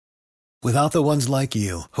Without the ones like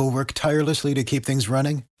you, who work tirelessly to keep things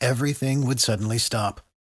running, everything would suddenly stop.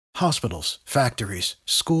 Hospitals, factories,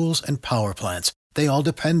 schools, and power plants, they all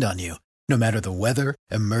depend on you. No matter the weather,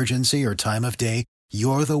 emergency, or time of day,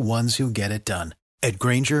 you're the ones who get it done. At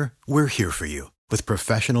Grainger, we're here for you with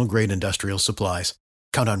professional-grade industrial supplies.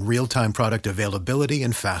 Count on real-time product availability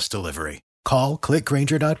and fast delivery. Call, click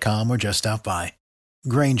Grainger.com, or just stop by.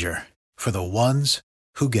 Grainger, for the ones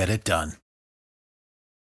who get it done.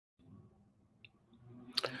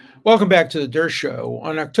 Welcome back to the Dirt Show.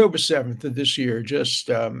 On October 7th of this year,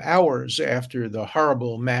 just hours after the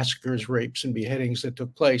horrible massacres, rapes, and beheadings that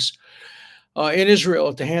took place in Israel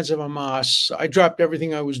at the hands of Hamas, I dropped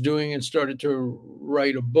everything I was doing and started to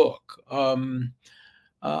write a book. I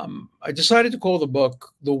decided to call the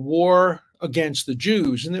book The War Against the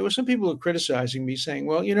Jews. And there were some people who were criticizing me, saying,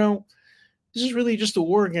 well, this is really just a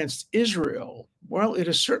war against Israel. Well, it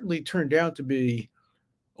has certainly turned out to be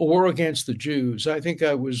a war against the Jews. I think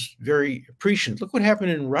I was very prescient. Look what happened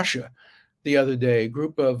in Russia the other day. A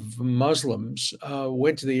group of Muslims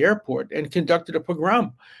went to the airport and conducted a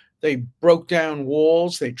pogrom. They broke down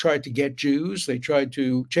walls. They tried to get Jews. They tried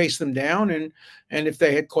to chase them down. And if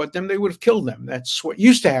they had caught them, they would have killed them. That's what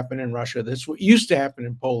used to happen in Russia. That's what used to happen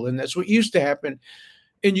in Poland. That's what used to happen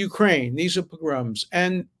in Ukraine. These are pogroms.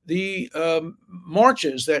 And the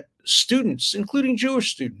marches that students, including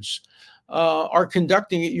Jewish students, are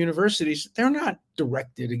conducting at universities, they're not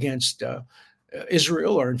directed against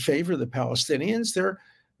Israel or in favor of the Palestinians.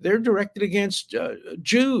 They're directed against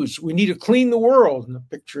Jews. We need to clean the world. And the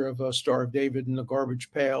picture of a Star of David in the garbage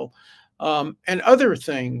pail, and other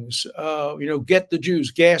things. Get the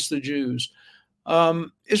Jews, gas the Jews.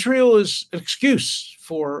 Israel is an excuse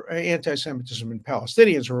for anti-Semitism, and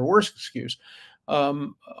Palestinians are a worse excuse.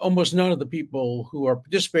 Almost none of the people who are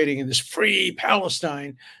participating in this Free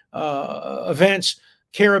Palestine events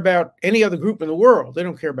care about any other group in the world. They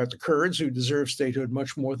don't care about the Kurds, who deserve statehood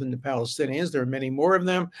much more than the Palestinians. There are many more of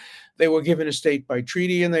them. They were given a state by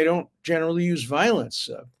treaty, and they don't generally use violence.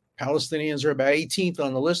 Palestinians are about 18th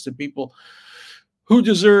on the list of people who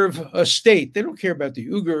deserve a state. They don't care about the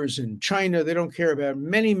Uyghurs in China. They don't care about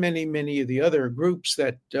many, many, many of the other groups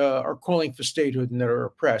that are calling for statehood and that are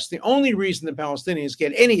oppressed. The only reason the Palestinians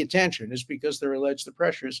get any attention is because their alleged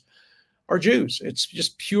oppressors are Jews. It's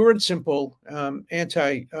just pure and simple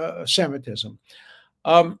anti-Semitism.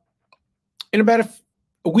 In about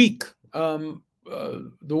a week, the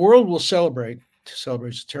world will celebrate is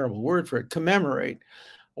a terrible word for it, commemorate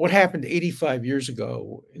what happened 85 years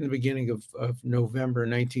ago in the beginning of November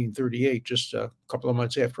 1938, just a couple of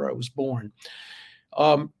months after I was born.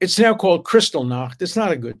 It's now called Kristallnacht. It's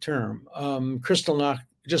not a good term. Kristallnacht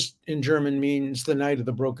just in German means the night of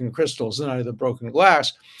the broken crystals, the night of the broken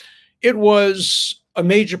glass. It was a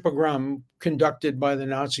major pogrom conducted by the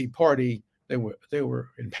Nazi Party. They were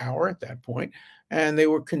in power at that point, and they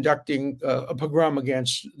were conducting a pogrom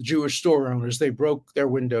against Jewish store owners. They broke their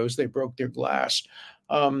windows. They broke their glass.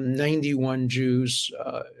 91 Jews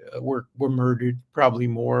were murdered, probably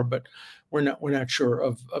more, but we're not sure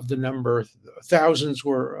of the number. Thousands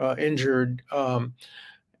were injured.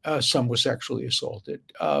 Some were sexually assaulted.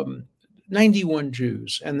 91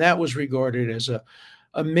 Jews, and that was regarded as a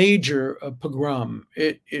major pogrom.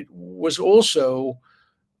 It was also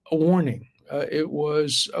a warning. It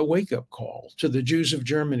was a wake-up call to the Jews of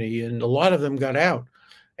Germany, and a lot of them got out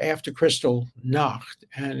after Kristallnacht.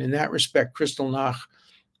 And in that respect, Kristallnacht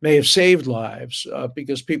may have saved lives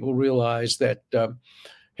because people realized that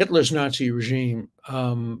Hitler's Nazi regime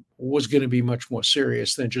was going to be much more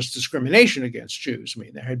serious than just discrimination against Jews. I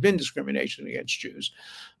mean, there had been discrimination against Jews.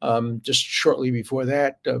 Just shortly before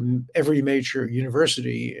that, every major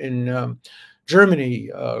university in Germany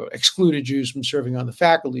excluded Jews from serving on the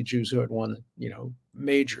faculty, Jews who had won,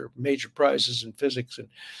 major prizes in physics and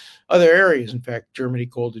other areas. In fact, Germany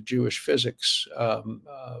called it Jewish physics,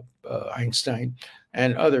 Einstein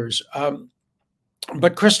and others.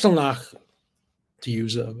 But Kristallnacht, to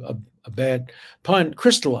use a bad pun,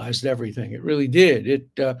 crystallized everything. It really did. It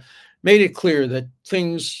made it clear that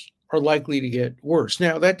things are likely to get worse.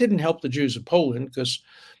 Now, that didn't help the Jews of Poland because,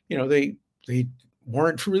 they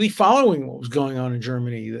weren't really following what was going on in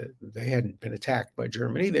Germany. They hadn't been attacked by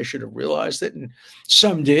Germany. They should have realized it, and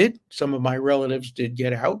some did. Some of my relatives did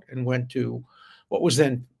get out and went to what was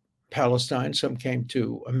then Palestine. Some came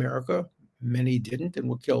to America. Many didn't and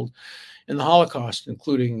were killed in the Holocaust,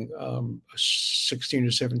 including a 16 or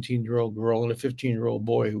 17-year-old girl and a 15-year-old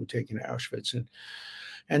boy who were taken to Auschwitz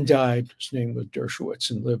and died. His name was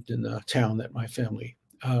Dershowitz and lived in the town that my family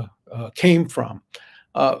came from.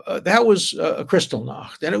 That was a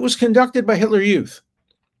Kristallnacht, and it was conducted by Hitler Youth.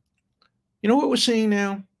 You know what we're seeing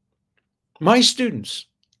now? My students,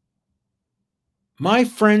 my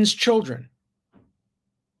friends' children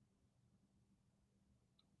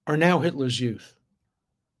are now Hitler's youth.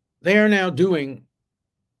 They are now doing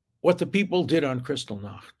what the people did on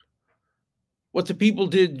Kristallnacht, what the people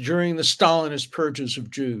did during the Stalinist purges of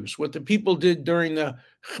Jews, what the people did during the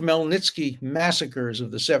Khmelnytsky massacres of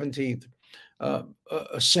the 17th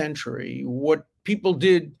century, what people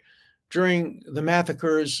did during the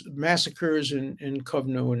massacres in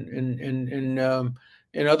Kovno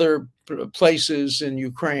and other places in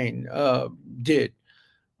Ukraine did.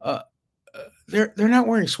 Uh, they're not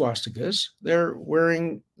wearing swastikas. They're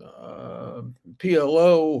wearing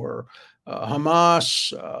PLO or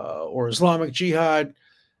Hamas or Islamic Jihad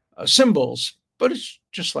symbols, but it's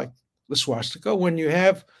just like the swastika. When you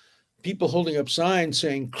have people holding up signs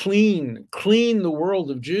saying clean the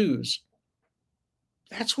world of Jews,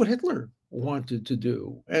 that's what Hitler wanted to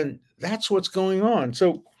do, and that's what's going on.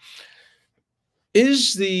 So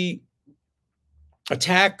is the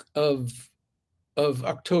attack of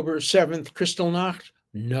October 7th Kristallnacht?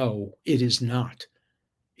 No, it is not.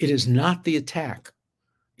 It is not the attack.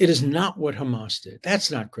 It is not what Hamas did.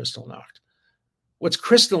 That's not Kristallnacht. What's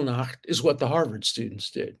Kristallnacht is what the Harvard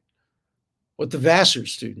students did, what the Vassar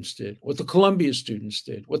students did, what the Columbia students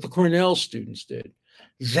did, what the Cornell students did.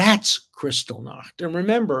 That's Kristallnacht. And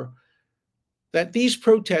remember that these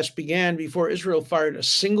protests began before Israel fired a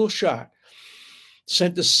single shot,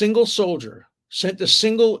 sent a single soldier, sent a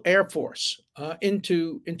single air force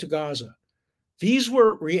into Gaza. These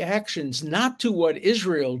were reactions not to what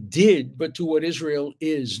Israel did, but to what Israel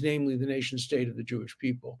is, namely the nation state of the Jewish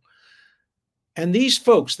people. And these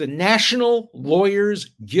folks, the National Lawyers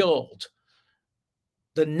Guild,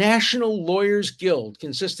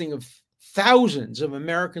 consisting of thousands of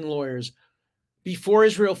American lawyers, before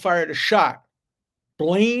Israel fired a shot,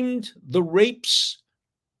 blamed the rapes,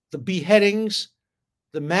 the beheadings,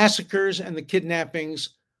 the massacres, and the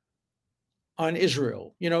kidnappings on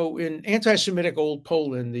Israel. You know, in anti-Semitic old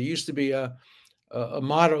Poland, there used to be a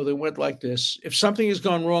motto that went like this: if something has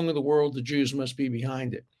gone wrong in the world, the Jews must be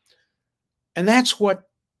behind it. And that's what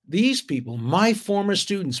these people, my former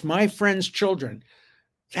students, my friends' children,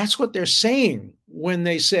 that's what they're saying when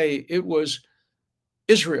they say it was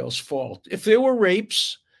Israel's fault. If there were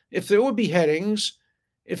rapes, if there were beheadings,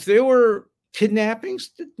 if there were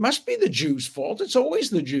kidnappings, it must be the Jews' fault. It's always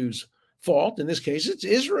the Jews' fault. In this case, it's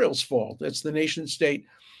Israel's fault. It's the nation state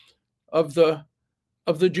of the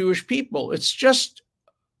Jewish people. It's just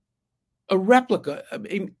a replica. I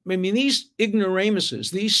mean, these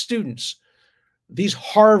ignoramuses, these students, these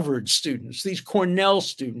Harvard students, these Cornell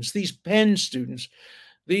students, these Penn students,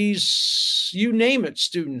 these you name it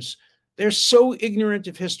students, they're so ignorant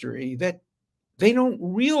of history that they don't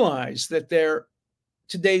realize that they're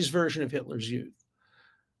today's version of Hitler's youth.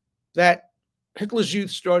 That Hitler's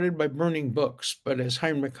youth started by burning books, but as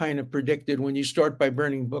Heinrich Heine predicted, when you start by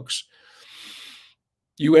burning books,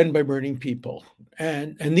 you end by burning people.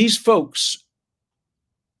 And these folks,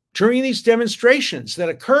 during these demonstrations that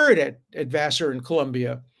occurred at Vassar and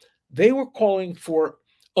Columbia, they were calling for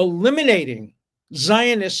eliminating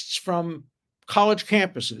Zionists from college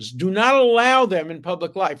campuses. Do not allow them in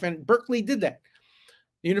public life. And Berkeley did that.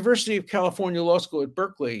 The University of California Law School at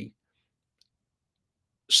Berkeley,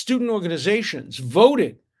 student organizations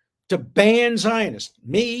voted to ban Zionists.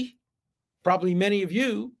 Me, probably many of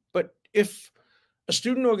you, but if a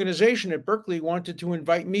student organization at Berkeley wanted to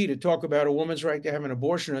invite me to talk about a woman's right to have an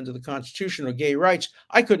abortion under the Constitution or gay rights,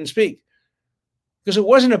 I couldn't speak because it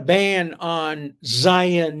wasn't a ban on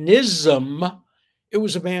Zionism. It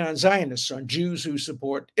was a ban on Zionists, on Jews who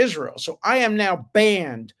support Israel. So I am now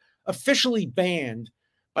banned, officially banned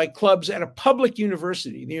by clubs at a public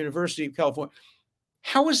university, the University of California.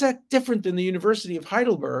 How is that different than the University of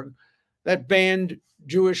Heidelberg that banned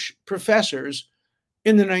Jewish professors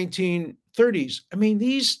in the 1930s? I mean,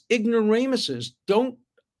 these ignoramuses don't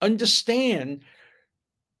understand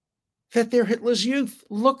that they're Hitler's youth.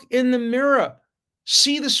 Look in the mirror.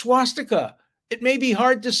 See the swastika. It may be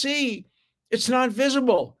hard to see. It's not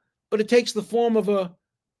visible, but it takes the form of a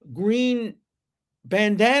green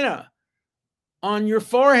bandana on your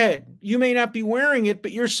forehead. You may not be wearing it,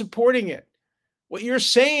 but you're supporting it. What you're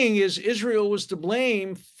saying is Israel was to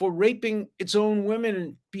blame for raping its own women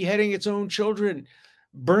and beheading its own children,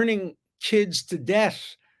 burning kids to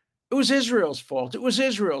death. It was Israel's fault. It was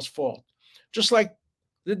Israel's fault. Just like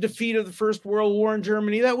the defeat of the First World War in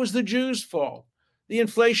Germany, that was the Jews' fault. The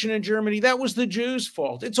inflation in Germany, that was the Jews'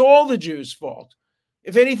 fault. It's all the Jews' fault.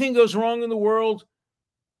 If anything goes wrong in the world,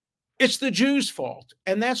 it's the Jews' fault.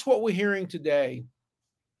 And that's what we're hearing today.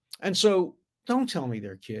 And so don't tell me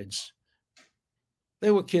they're kids.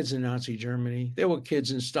 They were kids in Nazi Germany. They were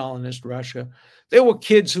kids in Stalinist Russia. They were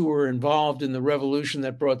kids who were involved in the revolution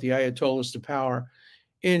that brought the Ayatollahs to power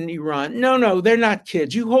in Iran. No, they're not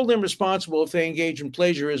kids. You hold them responsible if they engage in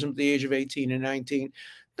plagiarism at the age of 18 and 19.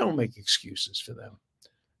 Don't make excuses for them.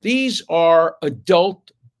 These are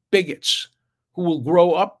adult bigots who will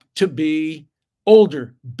grow up to be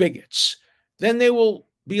older bigots. Then they will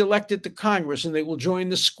be elected to Congress and they will join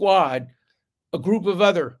the squad, a group of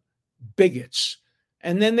other bigots.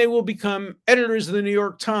 And then they will become editors of the New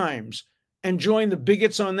York Times and join the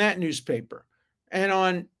bigots on that newspaper and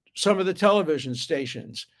on some of the television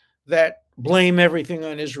stations that blame everything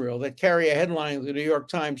on Israel, that carry a headline like the New York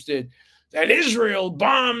Times did, that Israel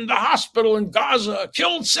bombed the hospital in Gaza,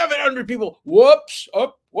 killed 700 people. Whoops,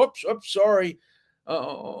 sorry.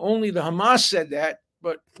 Only the Hamas said that,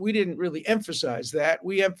 but we didn't really emphasize that.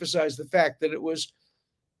 We emphasized the fact that it was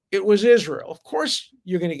Israel. Of course,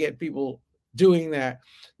 you're going to get people doing that.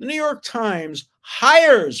 The New York Times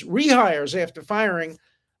rehires after firing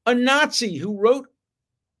a Nazi who wrote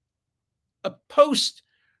a post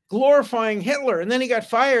glorifying Hitler, and then he got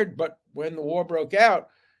fired. But when the war broke out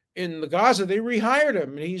in the Gaza, they rehired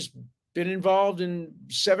him, and he's been involved in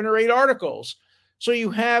 7 or 8 articles. So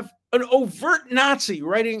you have an overt Nazi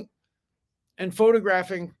writing and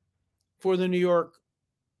photographing for the New York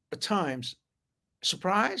Times.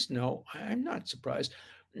 Surprised? No, I'm not surprised.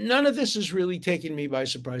 None of this has really taken me by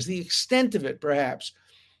surprise. The extent of it, perhaps,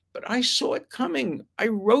 but I saw it coming. I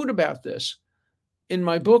wrote about this in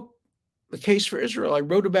my book, The Case for Israel. I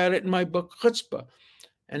wrote about it in my book, Chutzpah.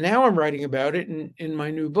 And now I'm writing about it in my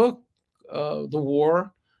new book, The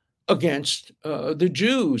War Against the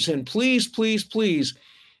Jews. And please, please, please,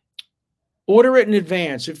 order it in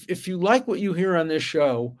advance. If you like what you hear on this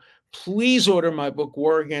show, please order my book,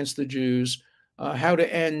 War Against the Jews, How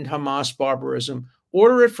to End Hamas Barbarism.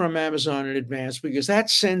 Order it from Amazon in advance because that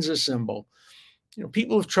sends a symbol. You know,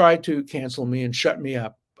 people have tried to cancel me and shut me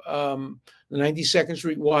up. The 92nd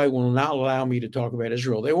Street Y will not allow me to talk about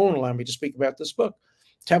Israel. They won't allow me to speak about this book.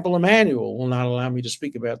 Temple Emmanuel will not allow me to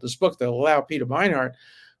speak about this book. They'll allow Peter Beinart,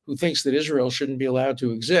 who thinks that Israel shouldn't be allowed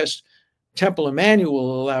to exist. Temple Emmanuel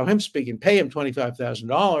will allow him to speak and pay him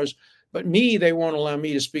 $25,000. But me, they won't allow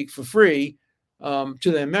me to speak for free to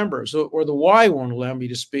their members. Or the Y won't allow me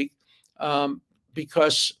to speak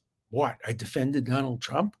because, what, I defended Donald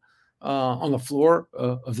Trump on the floor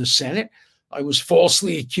of the Senate. I was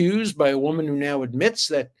falsely accused by a woman who now admits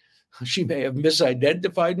that she may have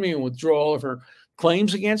misidentified me and withdraw all of her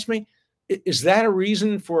claims against me. Is that a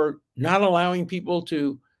reason for not allowing people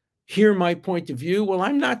to hear my point of view? Well,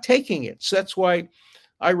 I'm not taking it. So that's why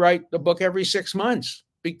I write the book every 6 months,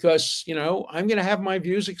 because, you know, I'm going to have my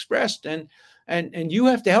views expressed, and you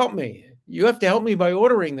have to help me. You have to help me by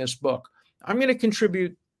ordering this book. I'm going to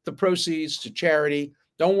contribute the proceeds to charity.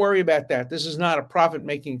 Don't worry about that. This is not a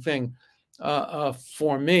profit-making thing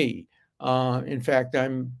for me. In fact,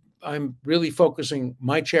 I'm really focusing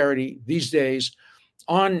my charity these days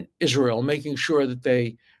on Israel, making sure that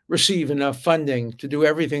they receive enough funding to do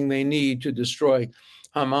everything they need to destroy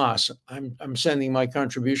Hamas. I'm sending my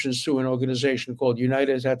contributions to an organization called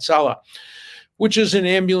United Hatzalah, which is an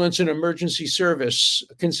ambulance and emergency service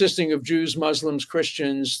consisting of Jews, Muslims,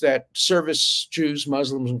 Christians that service Jews,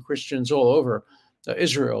 Muslims, and Christians all over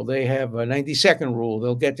Israel. They have a 90-second rule.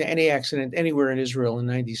 They'll get to any accident anywhere in Israel in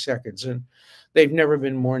 90 seconds, and they've never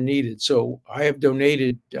been more needed. So I have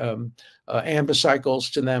donated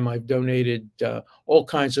ambicycles to them. I've donated all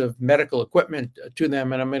kinds of medical equipment to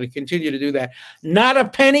them, and I'm going to continue to do that. Not a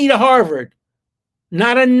penny to Harvard,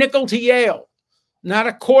 not a nickel to Yale, not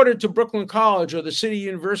a quarter to Brooklyn College or the City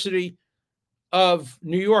University of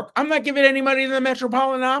New York. I'm not giving any money to the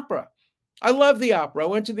Metropolitan Opera. I love the opera. I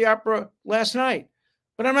went to the opera last night,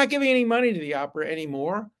 but I'm not giving any money to the opera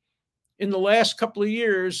anymore. In the last couple of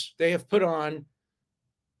years, they have put on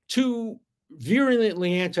 2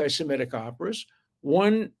 virulently anti-Semitic operas,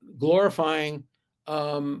 one glorifying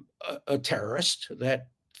a terrorist that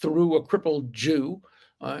threw a crippled Jew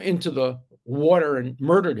into the water and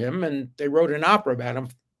murdered him, and they wrote an opera about him.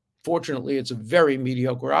 Fortunately, it's a very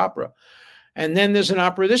mediocre opera. And then there's an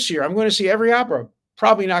opera this year. I'm going to see every opera.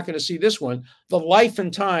 Probably not going to see this one, The Life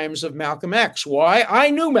and Times of Malcolm X. Why? I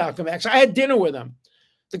knew Malcolm X. I had dinner with him.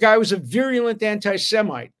 The guy was a virulent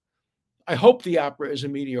anti-Semite. I hope the opera is a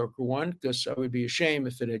mediocre one, because I would be ashamed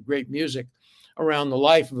if it had great music around the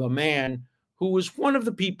life of a man who was one of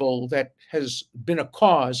the people that has been a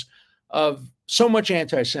cause of so much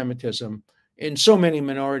anti-Semitism in so many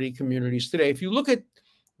minority communities today. If you look at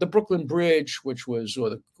the Brooklyn Bridge, which was,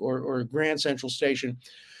 or Grand Central Station,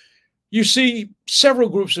 you see several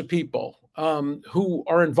groups of people who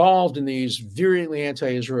are involved in these virulently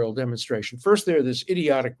anti-Israel demonstrations. First, there's this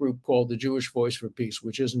idiotic group called the Jewish Voice for Peace,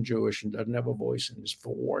 which isn't Jewish and doesn't have a voice and is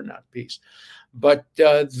for war, not peace. But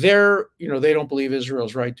they don't believe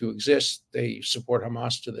Israel's right to exist. They support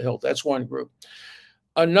Hamas to the hilt. That's one group.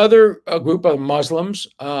 Another group of Muslims,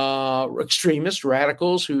 extremists,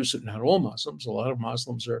 radicals, not all Muslims, a lot of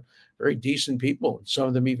Muslims are very decent people. And some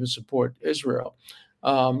of them even support Israel.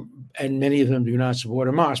 And many of them do not support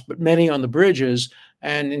Hamas, but many on the bridges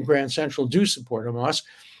and in Grand Central do support Hamas.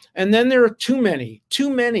 And then there are too many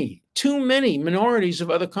minorities of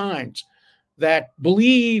other kinds that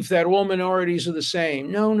believe that all minorities are the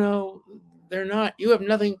same. No, they're not. You have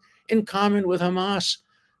nothing in common with Hamas.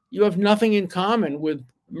 You have nothing in common with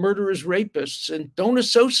murderers, rapists, and don't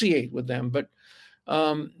associate with them. But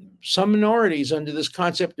some minorities, under this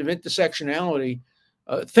concept of intersectionality,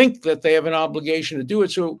 think that they have an obligation to do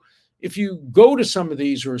it. So if you go to some of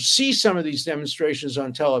these or see some of these demonstrations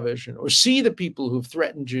on television or see the people who've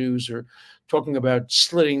threatened Jews or talking about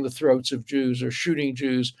slitting the throats of Jews or shooting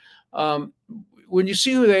Jews, when you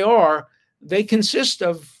see who they are, they consist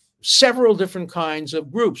of several different kinds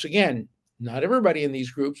of groups. Again, not everybody in these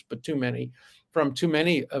groups, but too many from too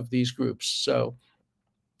many of these groups. So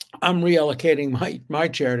I'm reallocating my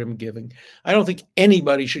charitable giving. I don't think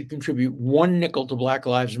anybody should contribute one nickel to Black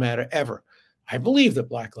Lives Matter ever. I believe that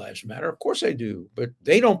Black Lives Matter. Of course I do, but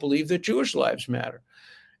they don't believe that Jewish lives matter.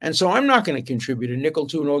 And so I'm not going to contribute a nickel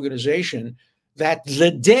to an organization that the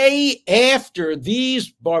day after these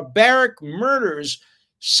barbaric murders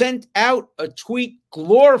sent out a tweet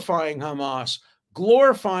glorifying Hamas,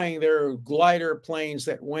 glorifying their glider planes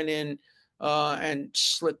that went in and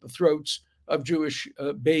slit the throats of Jewish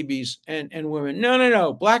babies and women.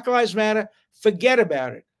 No. Black Lives Matter, forget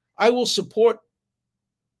about it. I will support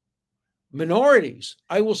minorities.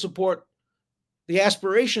 I will support the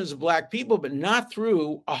aspirations of Black people, but not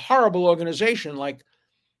through a horrible organization like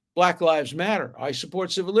Black Lives Matter. I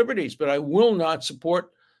support civil liberties, but I will not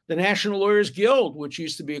support the National Lawyers Guild, which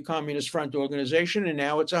used to be a Communist Front organization, and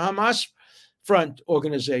now it's a Hamas Front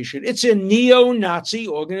organization. It's a neo-Nazi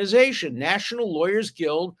organization. National Lawyers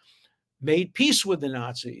Guild made peace with the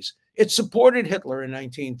Nazis. It supported Hitler in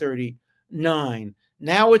 1939.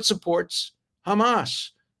 Now it supports Hamas.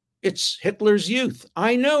 It's Hitler's youth.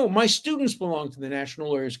 I know my students belong to the National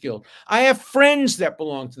Lawyers Guild. I have friends that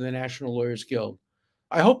belong to the National Lawyers Guild.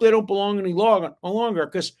 I hope they don't belong any longer,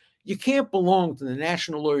 because you can't belong to the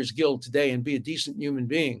National Lawyers Guild today and be a decent human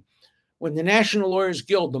being. When the National Lawyers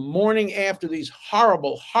Guild, the morning after these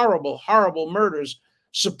horrible, horrible, horrible murders,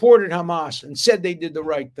 supported Hamas and said they did the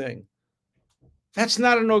right thing. That's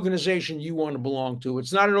not an organization you want to belong to.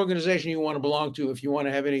 It's not an organization you want to belong to if you want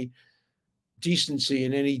to have any decency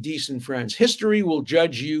and any decent friends. History will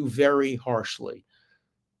judge you very harshly.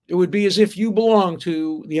 It would be as if you belong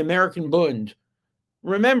to the American Bund.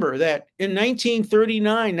 Remember that in 1939,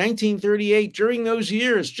 1938, during those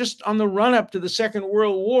years, just on the run-up to the Second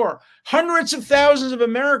World War, hundreds of thousands of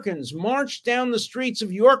Americans marched down the streets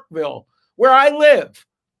of Yorkville, where I live,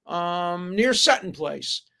 near Sutton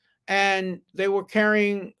Place, and they were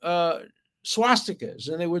carrying swastikas,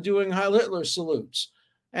 and they were doing Heil Hitler salutes,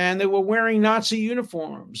 and they were wearing Nazi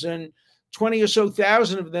uniforms, and 20 or so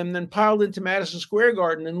thousand of them then piled into Madison Square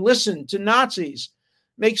Garden and listened to Nazis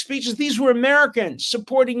make speeches. These were Americans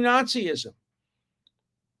supporting Nazism.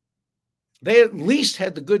 They at least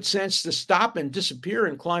had the good sense to stop and disappear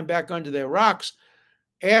and climb back under their rocks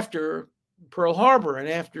after Pearl Harbor and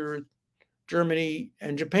after Germany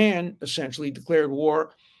and Japan essentially declared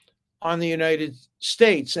war on the United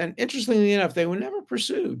States. And interestingly enough, they were never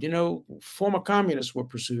pursued. Former communists were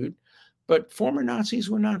pursued, but former Nazis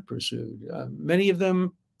were not pursued. Many of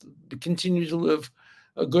them continued to live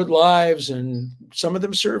good lives, and some of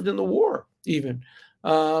them served in the war even.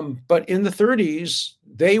 But in the 30s,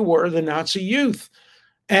 they were the Nazi youth.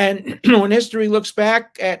 And when history looks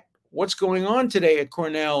back at what's going on today at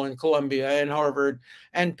Cornell and Columbia and Harvard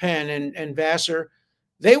and Penn and Vassar,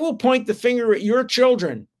 they will point the finger at your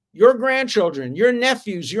children, your grandchildren, your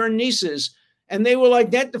nephews, your nieces, and they will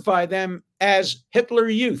identify them as Hitler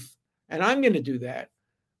Youth. And I'm going to do that.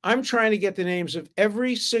 I'm trying to get the names of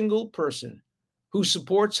every single person who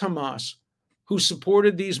supports Hamas, who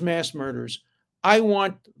supported these mass murders. I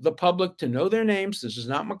want the public to know their names. This is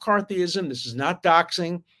not McCarthyism. This is not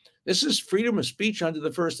doxing. This is freedom of speech under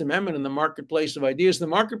the First Amendment in the marketplace of ideas. The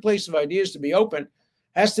marketplace of ideas, to be open,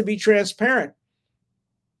 has to be transparent.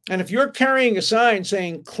 And if you're carrying a sign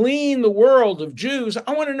saying, clean the world of Jews,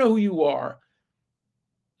 I want to know who you are.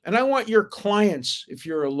 And I want your clients, if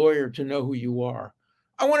you're a lawyer, to know who you are.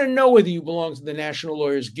 I want to know whether you belong to the National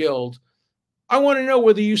Lawyers Guild. I want to know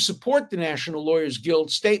whether you support the National Lawyers Guild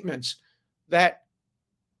statements that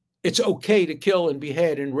it's okay to kill and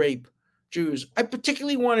behead and rape Jews. I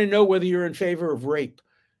particularly want to know whether you're in favor of rape,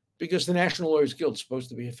 because the National Lawyers Guild is supposed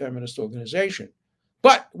to be a feminist organization.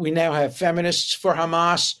 But we now have feminists for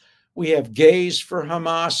Hamas. We have gays for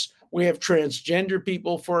Hamas. We have transgender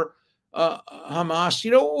people for Hamas.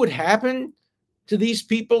 You know what would happen to these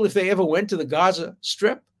people if they ever went to the Gaza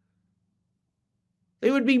Strip?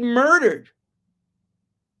 They would be murdered.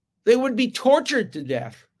 They would be tortured to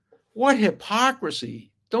death. What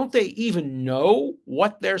hypocrisy. Don't they even know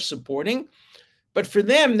what they're supporting? But for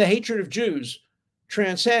them, the hatred of Jews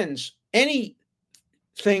transcends anything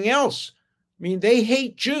else. I mean, they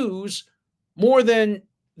hate Jews more than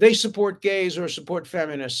they support gays or support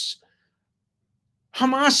feminists.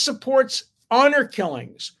 Hamas supports honor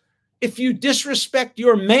killings. If you disrespect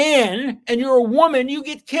your man and you're a woman, you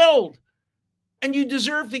get killed. And you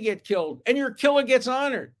deserve to get killed. And your killer gets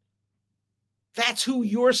honored. That's who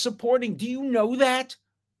you're supporting. Do you know that?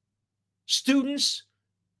 Students,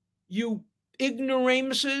 you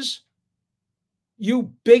ignoramuses,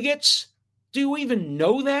 you bigots, do you even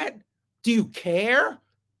know that? Do you care?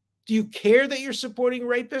 Do you care that you're supporting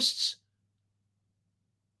rapists?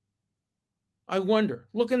 I wonder.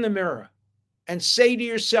 Look in the mirror and say to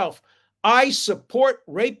yourself, I support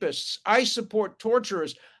rapists. I support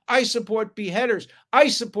torturers. I support beheaders. I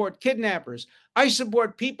support kidnappers. I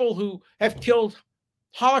support people who have killed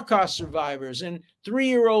Holocaust survivors and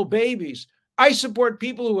 3-year-old babies. I support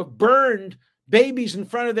people who have burned babies in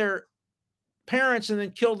front of their parents and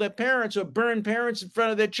then killed their parents, or burned parents in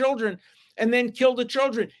front of their children and then killed the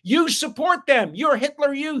children. You support them. You're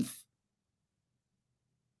Hitler Youth.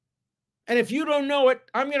 And if you don't know it,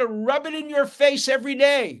 I'm going to rub it in your face every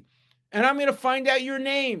day. And I'm going to find out your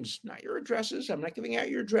names, not your addresses. I'm not giving out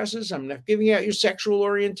your addresses. I'm not giving out your sexual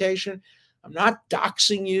orientation. I'm not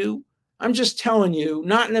doxing you. I'm just telling you,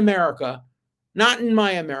 not in America, not in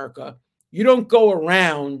my America. You don't go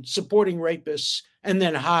around supporting rapists and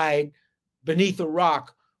then hide beneath a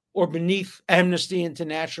rock or beneath Amnesty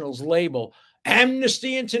International's label.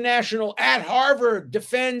 Amnesty International at Harvard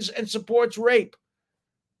defends and supports rape.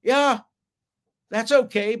 Yeah, that's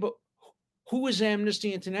okay, but who is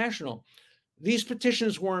Amnesty International? These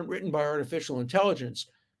petitions weren't written by artificial intelligence.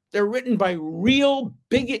 They're written by real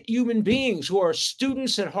bigot human beings who are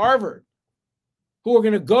students at Harvard, who are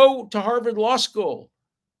going to go to Harvard Law School,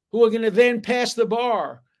 who are going to then pass the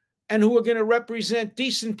bar, and who are going to represent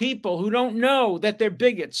decent people who don't know that they're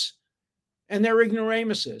bigots and they're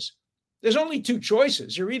ignoramuses. There's only two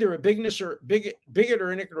choices. You're either a bigot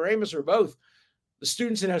or an ignoramus, or both. The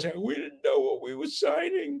students in us say, we didn't know what we were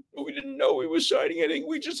signing. We didn't know we were signing anything.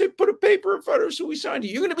 We just put a paper in front of us, so we signed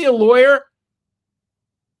it. You're going to be a lawyer,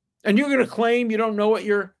 and you're going to claim you don't know what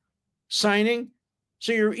you're signing?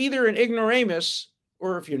 So you're either an ignoramus,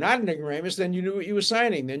 or if you're not an ignoramus, then you knew what you were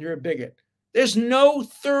signing. Then you're a bigot. There's no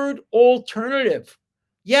third alternative.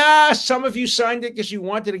 Yeah, some of you signed it because you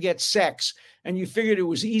wanted to get sex, and you figured it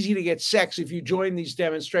was easy to get sex if you joined these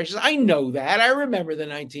demonstrations. I know that. I remember the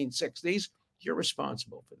 1960s. You're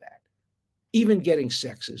responsible for that. Even getting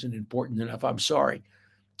sex isn't important enough, I'm sorry,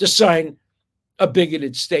 to sign a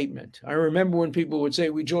bigoted statement. I remember when people would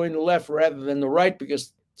say we join the left rather than the right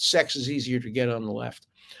because sex is easier to get on the left.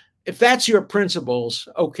 If that's your principles,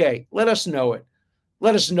 okay, let us know it.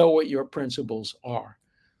 Let us know what your principles are.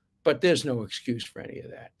 But there's no excuse for any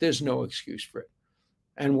of that. There's no excuse for it.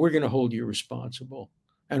 And we're going to hold you responsible,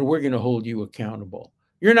 and we're going to hold you accountable.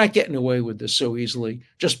 You're not getting away with this so easily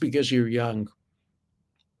just because you're young.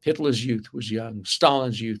 Hitler's youth was young.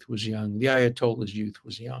 Stalin's youth was young. The Ayatollah's youth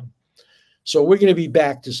was young. So we're going to be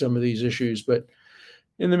back to some of these issues. But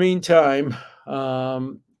in the meantime,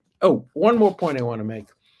 one more point I want to make.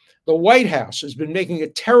 The White House has been making a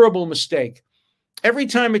terrible mistake. Every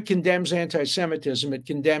time it condemns anti-Semitism, it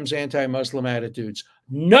condemns anti-Muslim attitudes.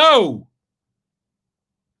 No!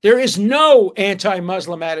 There is no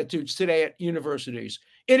anti-Muslim attitudes today at universities.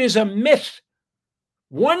 It is a myth.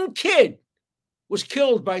 One kid was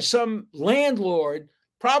killed by some landlord,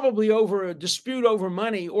 probably over a dispute over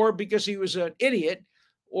money or because he was an idiot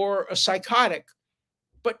or a psychotic.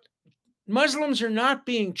 But Muslims are not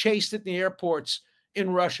being chased at the airports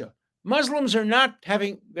in Russia. Muslims are not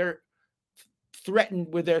having their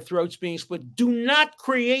threatened with their throats being split. Do not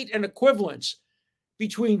create an equivalence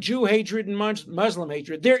between Jew hatred and Muslim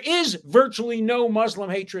hatred. There is virtually no Muslim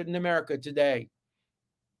hatred in America today.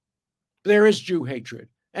 There is Jew hatred.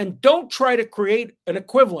 And don't try to create an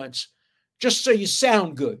equivalence just so you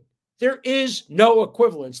sound good. There is no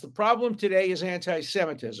equivalence. The problem today is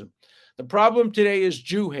anti-Semitism. The problem today is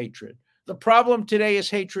Jew hatred. The problem today is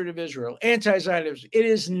hatred of Israel, anti-Zionism. It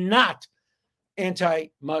is not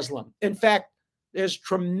anti-Muslim. In fact, there's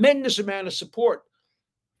tremendous amount of support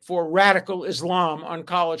for radical Islam on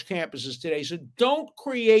college campuses today. So don't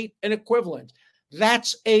create an equivalent.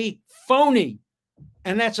 That's a phony.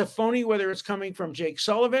 And that's a phony whether it's coming from Jake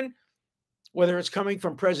Sullivan, whether it's coming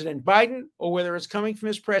from President Biden, or whether it's coming from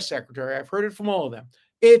his press secretary. I've heard it from all of them.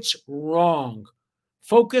 It's wrong.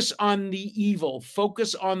 Focus on the evil.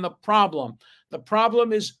 Focus on the problem. The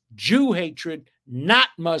problem is Jew hatred, not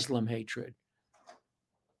Muslim hatred.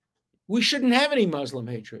 We shouldn't have any Muslim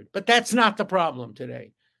hatred, but that's not the problem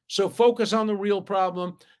today. So focus on the real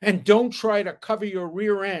problem and don't try to cover your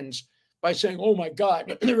rear ends by saying, oh my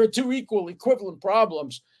God, there are two equivalent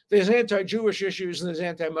problems. There's anti-Jewish issues and there's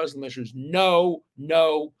anti-Muslim issues. No,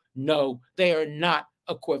 no, no. They are not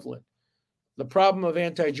equivalent. The problem of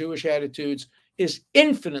anti-Jewish attitudes is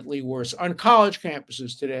infinitely worse on college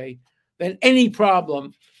campuses today than any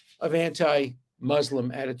problem of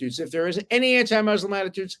anti-Muslim attitudes. If there is any anti-Muslim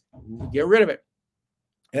attitudes, get rid of it.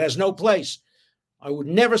 It has no place. I would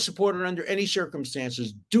never support it under any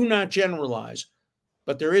circumstances. Do not generalize.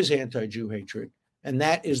 But there is anti-Jew hatred, and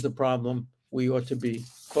that is the problem we ought to be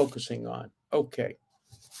focusing on. Okay.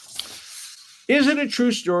 Is it a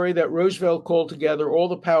true story that Roosevelt called together all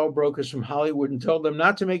the power brokers from Hollywood and told them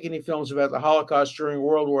not to make any films about the Holocaust during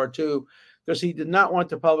World War II because he did not want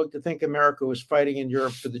the public to think America was fighting in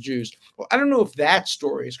Europe for the Jews? Well, I don't know if that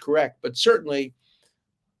story is correct, but certainly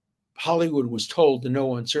Hollywood was told in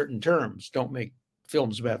no uncertain terms, don't make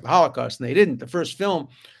films about the Holocaust, and they didn't. The first film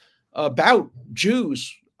about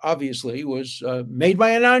Jews, obviously, was made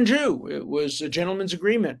by a non-Jew. It was A Gentleman's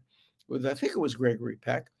Agreement with, I think it was Gregory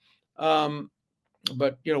Peck,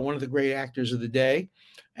 but, one of the great actors of the day.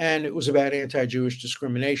 And it was about anti-Jewish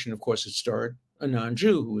discrimination. Of course, it starred a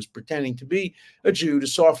non-Jew who was pretending to be a Jew to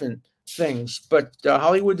soften things. But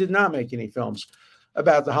Hollywood did not make any films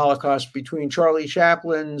about the Holocaust between Charlie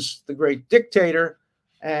Chaplin's The Great Dictator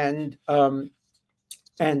and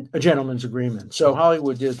A Gentleman's Agreement. So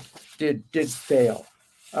Hollywood did fail.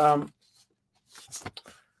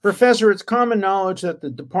 Professor, it's common knowledge that the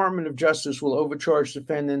Department of Justice will overcharge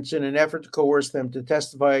defendants in an effort to coerce them to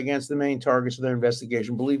testify against the main targets of their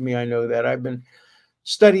investigation. Believe me, I know that. I've been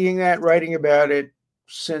studying that, writing about it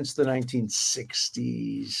since the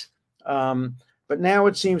 1960s. But now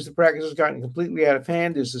it seems the practice has gotten completely out of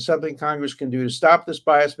hand. Is there something Congress can do to stop this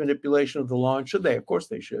biased manipulation of the law? And should they? Of course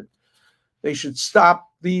they should. They should stop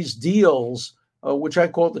these deals, which I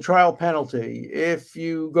call the trial penalty. If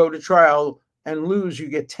you go to trial and lose, you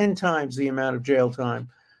get 10 times the amount of jail time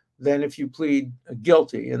than if you plead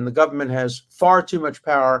guilty. And the government has far too much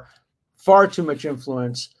power, far too much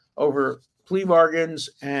influence over plea bargains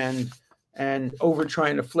and over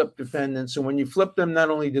trying to flip defendants. And when you flip them,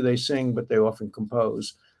 not only do they sing, but they often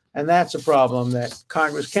compose. And that's a problem that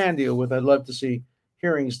Congress can deal with. I'd love to see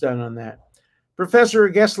hearings done on that. Professor,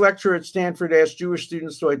 a guest lecturer at Stanford asked Jewish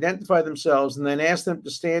students to identify themselves and then asked them to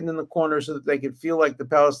stand in the corner so that they could feel like the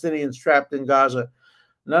Palestinians trapped in Gaza.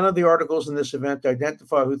 None of the articles in this event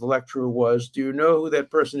identify who the lecturer was. Do you know who that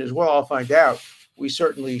person is? Well, I'll find out. We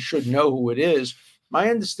certainly should know who it is. My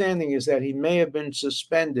understanding is that he may have been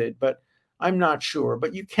suspended, but I'm not sure.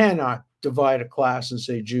 But you cannot divide a class and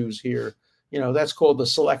say Jews here. That's called the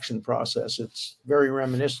selection process. It's very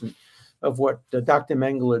reminiscent of what Dr.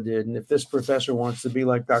 Mengele did. And if this professor wants to be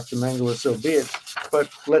like Dr. Mengele, so be it.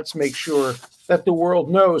 But let's make sure that the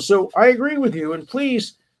world knows. So I agree with you. And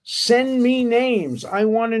please send me names. I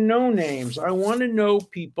want to know names. I want to know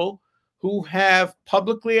people who have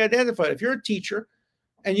publicly identified. If you're a teacher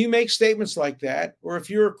and you make statements like that, or if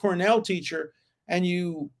you're a Cornell teacher and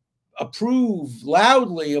you approve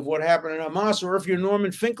loudly of what happened in Hamas, or if you're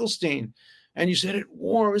Norman Finkelstein and you said, it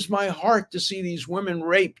warms my heart to see these women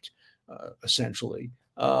raped, essentially.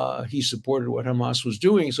 He supported what Hamas was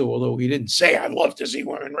doing. So although he didn't say, I'd love to see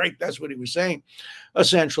women raped, that's what he was saying,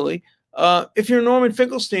 essentially. If you're Norman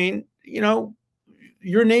Finkelstein,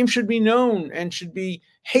 your name should be known and should be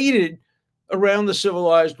hated around the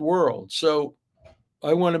civilized world. So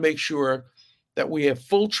I want to make sure that we have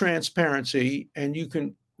full transparency, and you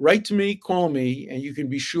can write to me, call me, and you can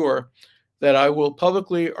be sure that I will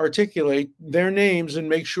publicly articulate their names and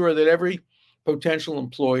make sure that every potential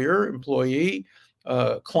employer, employee,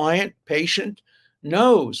 client, patient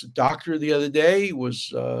knows. A doctor the other day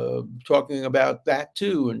was talking about that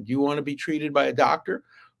too. And do you want to be treated by a doctor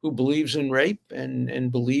who believes in rape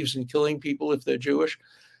and believes in killing people if they're Jewish?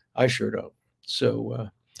 I sure don't. So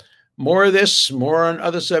more of this, more on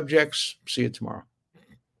other subjects. See you tomorrow.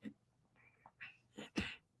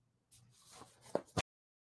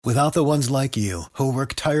 Without the ones like you, who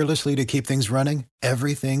work tirelessly to keep things running,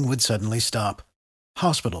 everything would suddenly stop.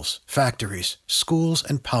 Hospitals, factories, schools,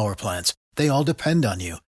 and power plants, they all depend on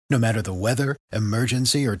you. No matter the weather,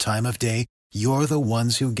 emergency, or time of day, you're the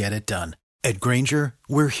ones who get it done. At Grainger,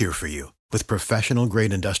 we're here for you with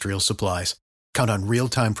professional-grade industrial supplies. Count on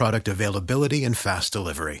real-time product availability and fast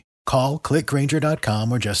delivery. Call, click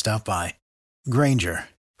Grainger.com, or just stop by. Grainger,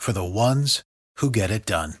 for the ones who get it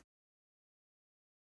done.